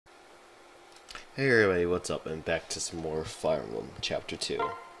Hey everybody, what's up? And back to some more Fire Emblem Chapter 2.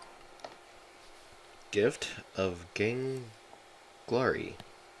 Gift of Glory.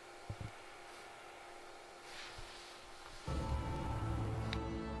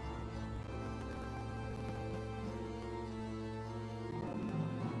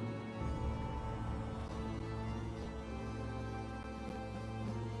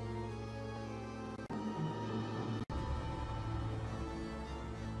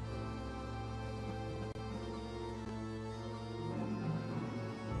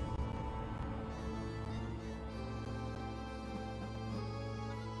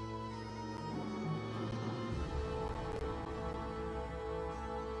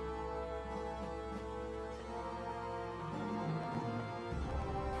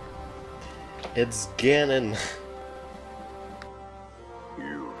 It's Ganon.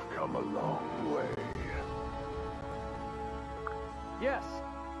 You've come a long way. Yes.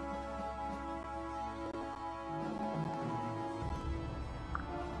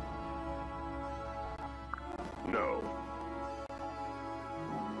 No.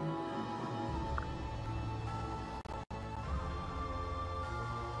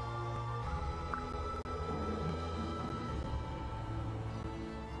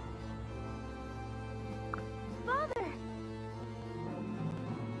 Father!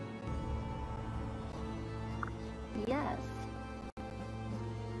 Yes.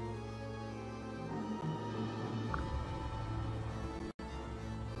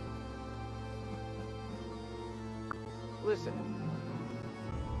 Listen.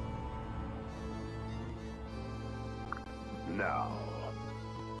 Now.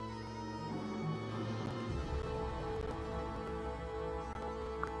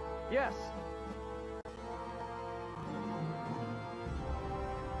 Yes.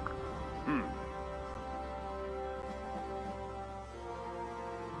 Hmm.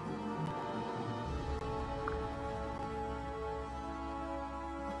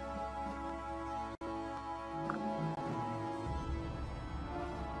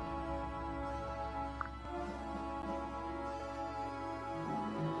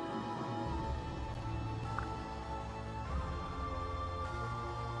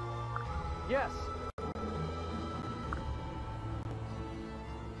 Yes.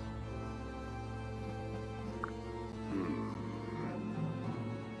 Hmm.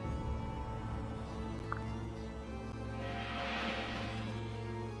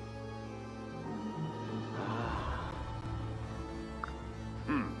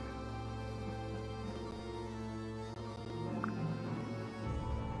 Hmm.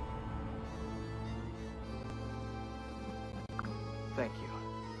 Thank you.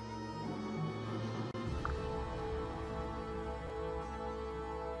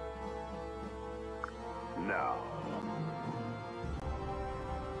 Now.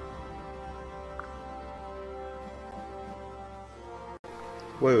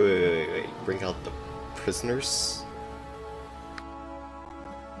 Wait. Bring out the prisoners?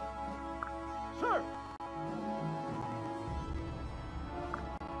 Sir.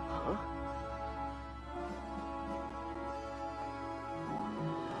 Huh?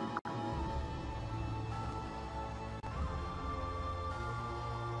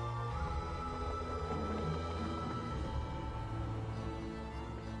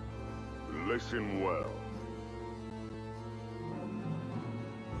 Listen well.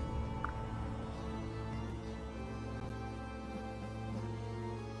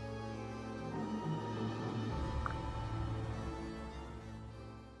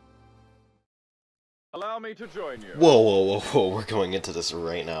 Allow me to join you. Whoa. We're going into this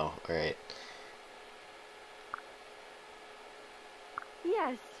right now. Alright.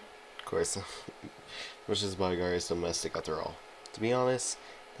 Yes. Of course. Mrs. Bodyguard is domestic after all. To be honest,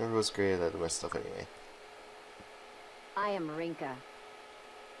 never was great at that domestic stuff anyway. I am Rinka.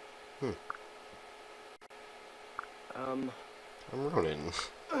 I'm Ronin.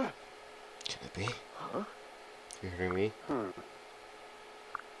 Can it be? Huh? You hearing me?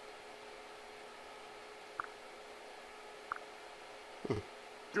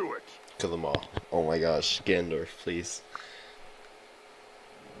 Do it. Kill them all. Oh my gosh, Gandorf, please.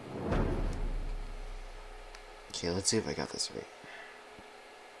 Okay, let's see if I got this right.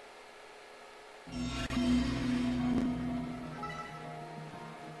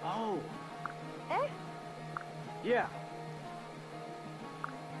 Oh. Eh? Yeah.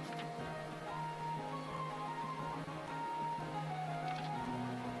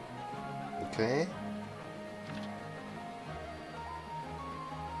 Okay.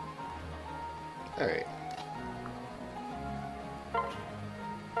 Alright.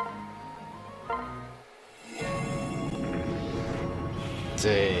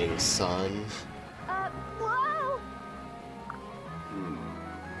 Dang, son.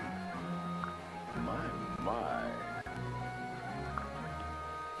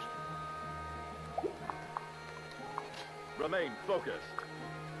 Remain focused.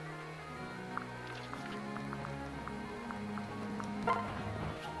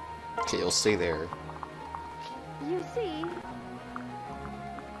 Okay, you'll stay there. You see,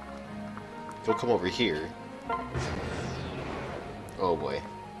 You'll come over here. Oh boy.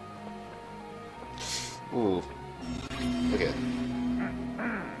 Ooh. Okay.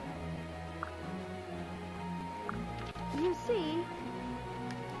 you see,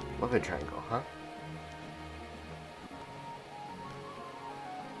 Weapon triangle, huh?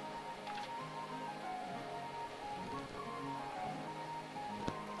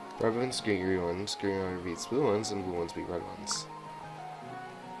 Red ones beat green ones, green ones beats blue ones, and blue ones beat red ones.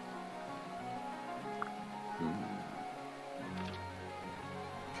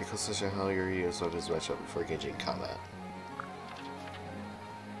 Pick such a how your use weapons match up before engaging combat.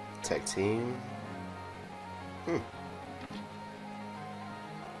 Tag team.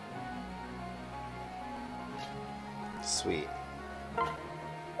 Sweet.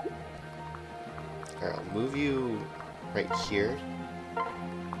 Alright, I'll move you right here.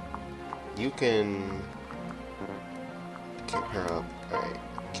 You can keep her up. Alright.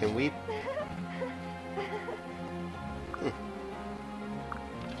 Can we?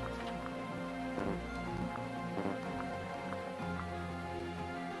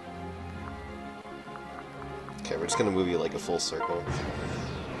 Okay, we're just gonna move you like a full circle.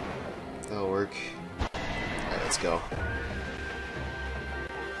 That'll work. Alright, let's go.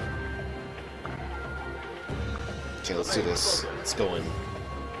 Okay, let's do this. Let's go in.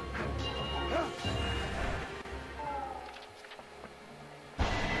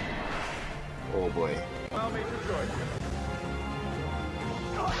 Oh boy. Allow me to join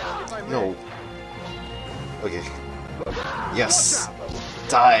you. No. Okay. Yes!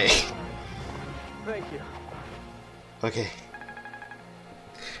 Die! Thank you. Okay.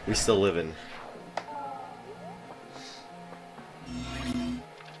 We still living.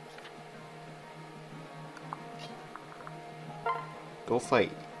 Go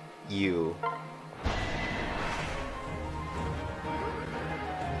fight you.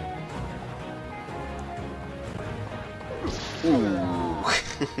 Ooh.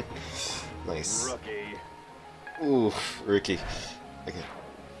 Nice. Rookie. Ooh, Ricky. Okay.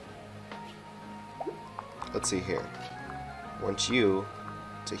 Let's see here. Want you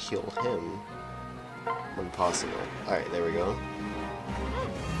to heal him when possible. Alright, there we go.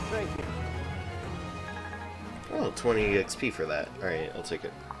 Thank you. Oh, 20 XP for that. Alright, I'll take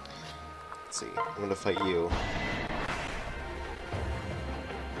it. Let's see. I'm gonna fight you.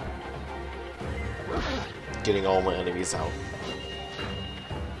 Getting all my enemies out.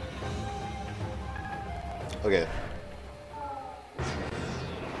 Okay.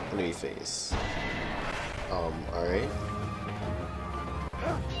 Enemy phase. Alright.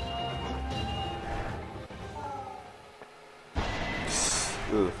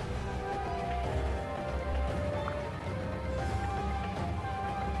 Ooh.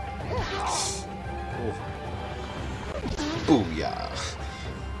 Booyah.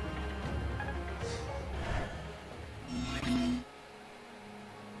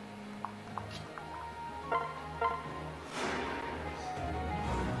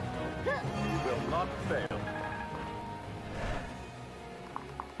 Will not fail.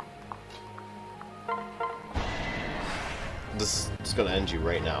 This is gonna end you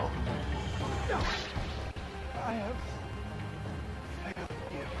right now. I have failed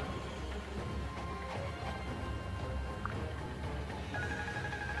you.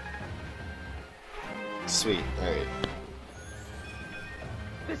 Sweet, alright.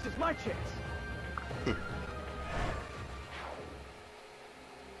 This is my chance.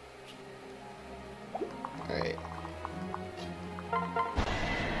 Alright.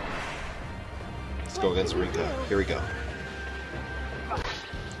 Let's go against Rika. Here we go.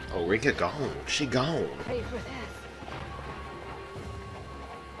 Oh, Rika gone. She gone. pay for this.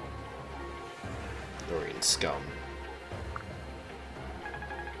 Doreen scum.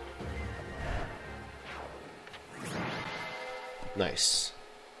 Nice.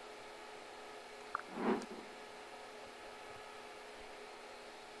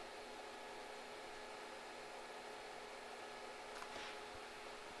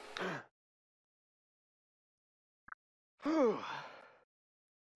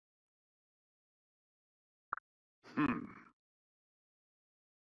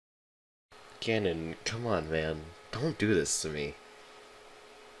 Ganon, come on, man. Don't do this to me.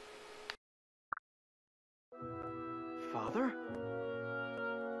 Father?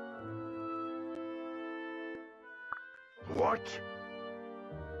 What?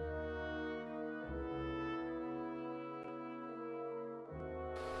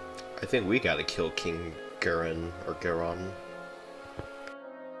 I think we gotta kill King Garon, or Garon.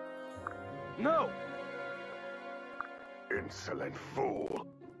 No! Insolent fool.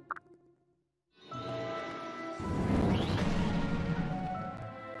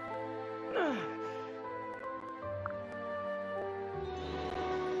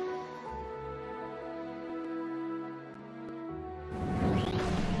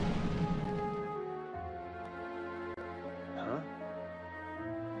 Huh?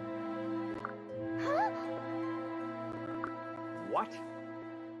 What?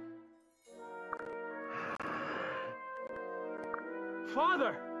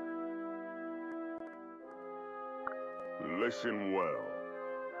 Father! Listen well.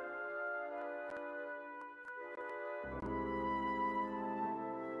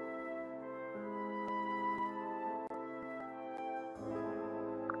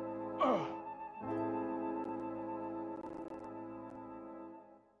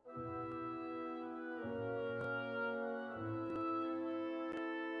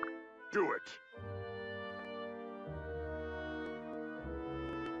 Do it.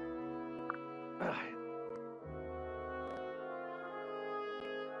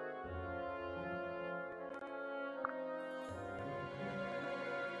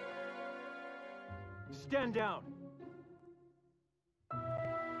 Stand down!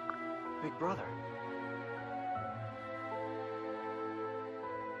 Big brother.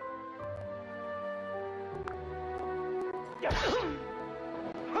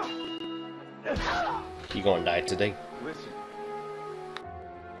 You gonna die today? Listen.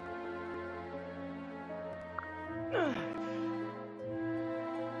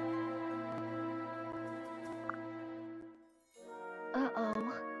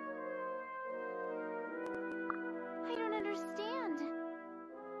 Uh-oh. I don't understand.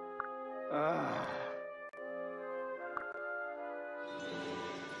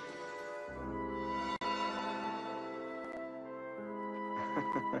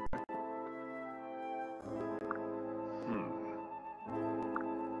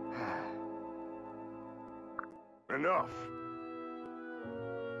 Enough.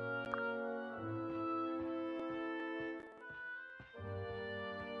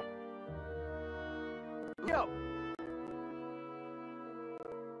 Yo!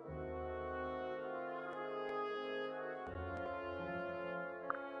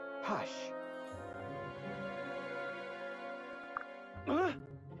 Hush.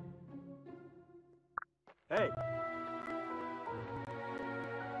 Hey!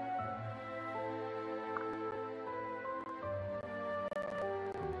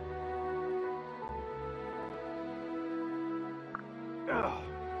 Ugh.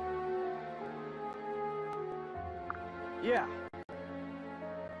 Yeah.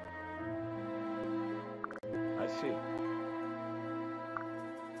 I see.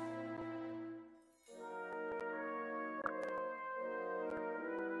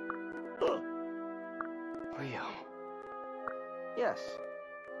 Leo. Yes.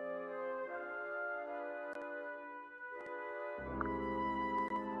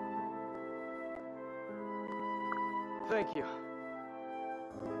 Thank you.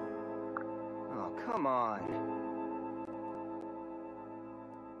 Oh, come on.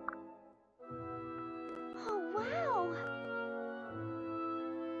 Oh, wow.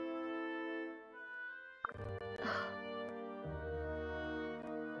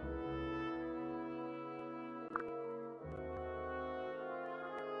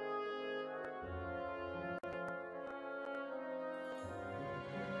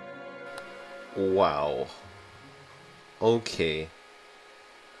 Wow. Okay.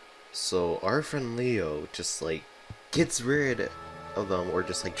 So our friend Leo just like gets rid of them or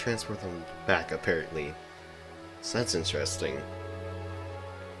just like transfer them back apparently. So that's interesting.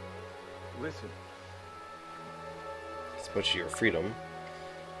 Listen. Especially your freedom.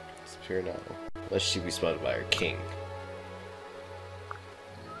 Disappear now. Lest she be spotted by her king.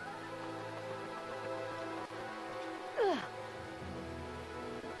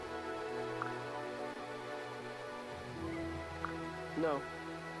 No.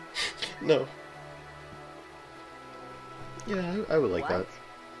 No. Yeah, I would like that.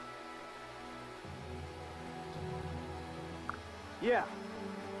 Yeah.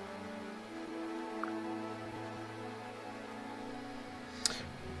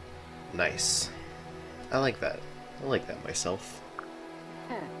 Nice. I like that. I like that myself.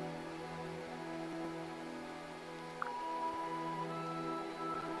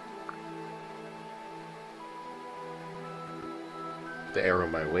 The error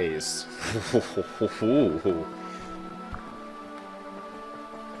of my ways.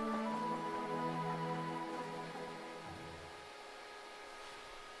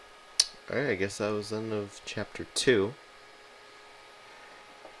 Alright, I guess that was the end of chapter 2.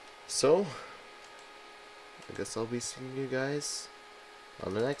 So, I guess I'll be seeing you guys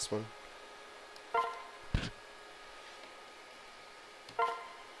on the next one.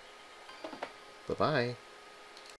 Bye-bye.